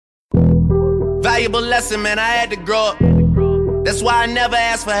valuable lesson, man, I had to grow up. That's why I never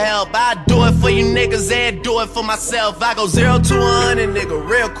ask for help. I do it for you niggas and do it for myself. I go 0 to 100, nigga,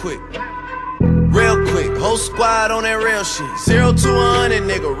 real quick. Real quick, whole squad on that real shit. 0 to 100,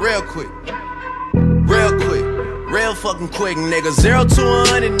 nigga, real quick. Real quick, real fucking quick, nigga. 0 to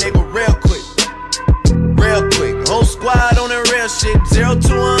 100, nigga, real quick. Real quick, whole squad on that real shit. 0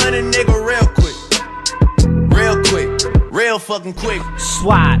 to 100, nigga, real quick. Real quick, real fucking quick.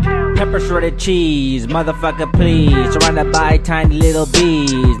 SWAT, pepper shredded cheese, motherfucker please. Surrounded by tiny little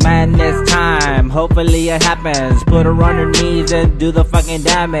bees. Man, it's time, hopefully it happens. Put her on her knees and do the fucking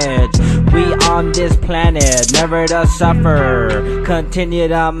damage. We on this planet, never to suffer. Continue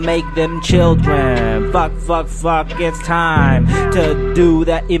to make them children. Fuck, fuck, fuck, it's time to do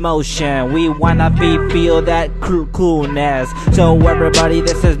that emotion. We wanna feel that coolness. So everybody,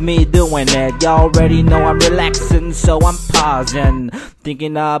 this is me doing it. Y'all already know I'm relaxing, so I'm pausing.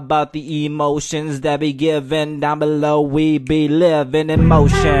 Thinking about the emotions that be given down below. We be living in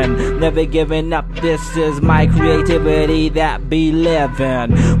motion, never giving up. This is my creativity that be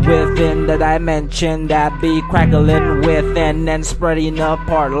living within the dimension that be crackling within and spreading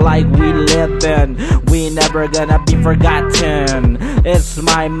apart like we live in. We never gonna be forgotten. It's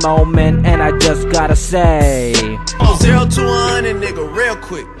my moment and I just gotta say, 0 to 100, nigga, real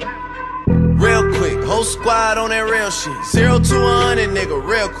quick. Real quick, whole squad on that real shit. 0 to 100, nigga,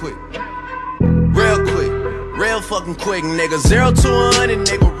 real quick. Real quick, real fucking quick, nigga. 0 to 100,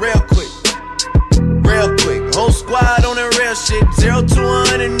 nigga, real quick. Real quick, whole squad on that real shit. 0 to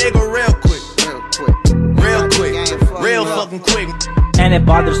 100, nigga, real quick. Real quick, real fucking quick. And it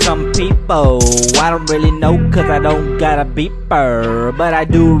bothers some people. I don't really know cause I don't got a beeper, but I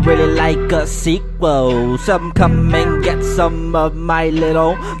do really like a sequel. Some come and get some of my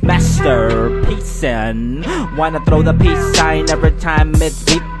little masterpiece and wanna throw the peace sign every time it's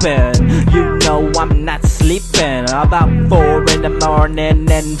beeping. You know I'm not sleeping. About 4 in the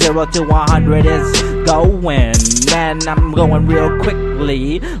morning and 0 to 100 is going. Man, I'm going real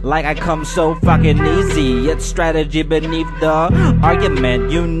quickly, like I come so fucking easy. It's strategy beneath the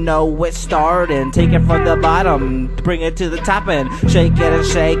argument. You know it's starting. Take it from the bottom, bring it to the top and shake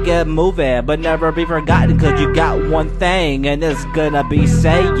it, move it, but never be forgotten. Cause you got one thing and it's gonna be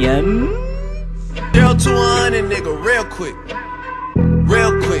saying 0 to 100, nigga, real quick.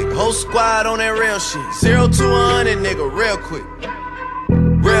 Real quick, whole squad on that real shit. 0 to 100, nigga, real quick.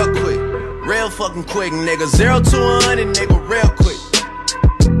 Real quick, real fucking quick, nigga. 0 to 100, nigga, real quick.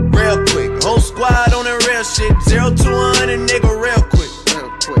 Real quick, whole squad on that real shit. 0 to 100, nigga, real quick.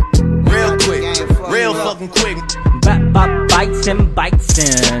 Real quick, real fucking quick. Bites and bites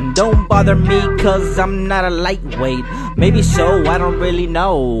and don't bother me cause I'm not a lightweight. Maybe so, I don't really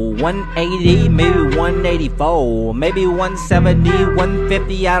know. 180, maybe 184, maybe 170,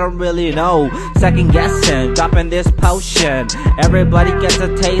 150, I don't really know. Second guessing, dropping this potion. Everybody gets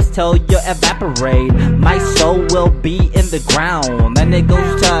a taste till you evaporate. My soul will be in the ground, then it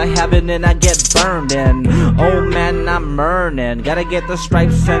goes to heaven and I get burned in. Oh man, I'm earning. Gotta get the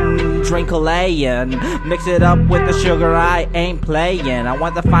stripes and drink Chilean. Mix it up with the sugar, I ain't playing. I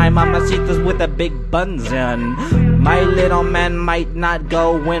want to find mamacitas with the big buns in. My little man might not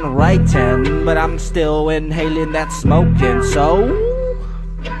go in writing, but I'm still inhaling that smoking, so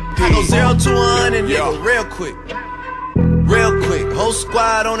I go 0 to 100, nigga, real quick. Real quick, whole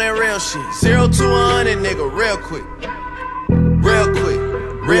squad on that real shit. 0 to 100, nigga, real quick. Real quick,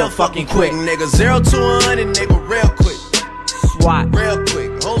 real fucking quick, nigga. 0 to 100, nigga, real quick. SWAT, real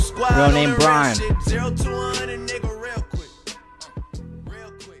quick, whole squad real on name that Brian. real shit. 0 to 100,